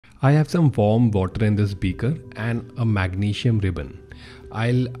I have some warm water in this beaker and a magnesium ribbon.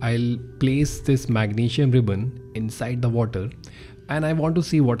 I'll place this magnesium ribbon inside the water and I want to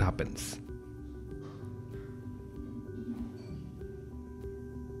see what happens.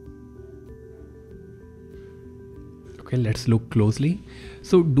 Okay, let's look closely.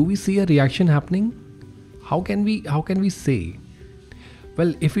 So do we see a reaction happening? How can we say?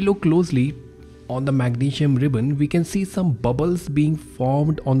 Well, if we look closely on the magnesium ribbon, we can see some bubbles being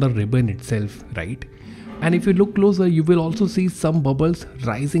formed on the ribbon itself, right? And if you look closer, you will also see some bubbles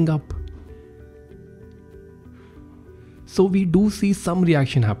rising up. So we do see some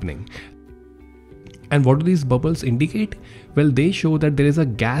reaction happening. And what do these bubbles indicate? Well, they show that there is a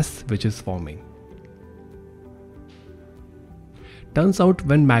gas which is forming. Turns out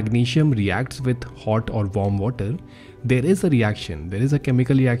when magnesium reacts with hot or warm water, there is a reaction, there is a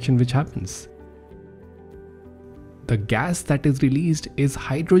chemical reaction which happens. The gas that is released is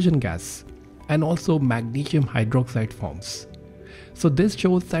hydrogen gas and also magnesium hydroxide forms. So this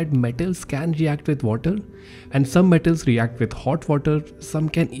shows that metals can react with water, and some metals react with hot water, some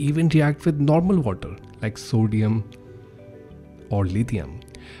can even react with normal water like sodium or lithium,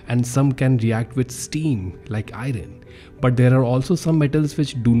 and some can react with steam like iron. But there are also some metals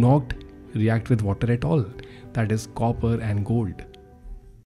which do not react with water at all, that is copper and gold.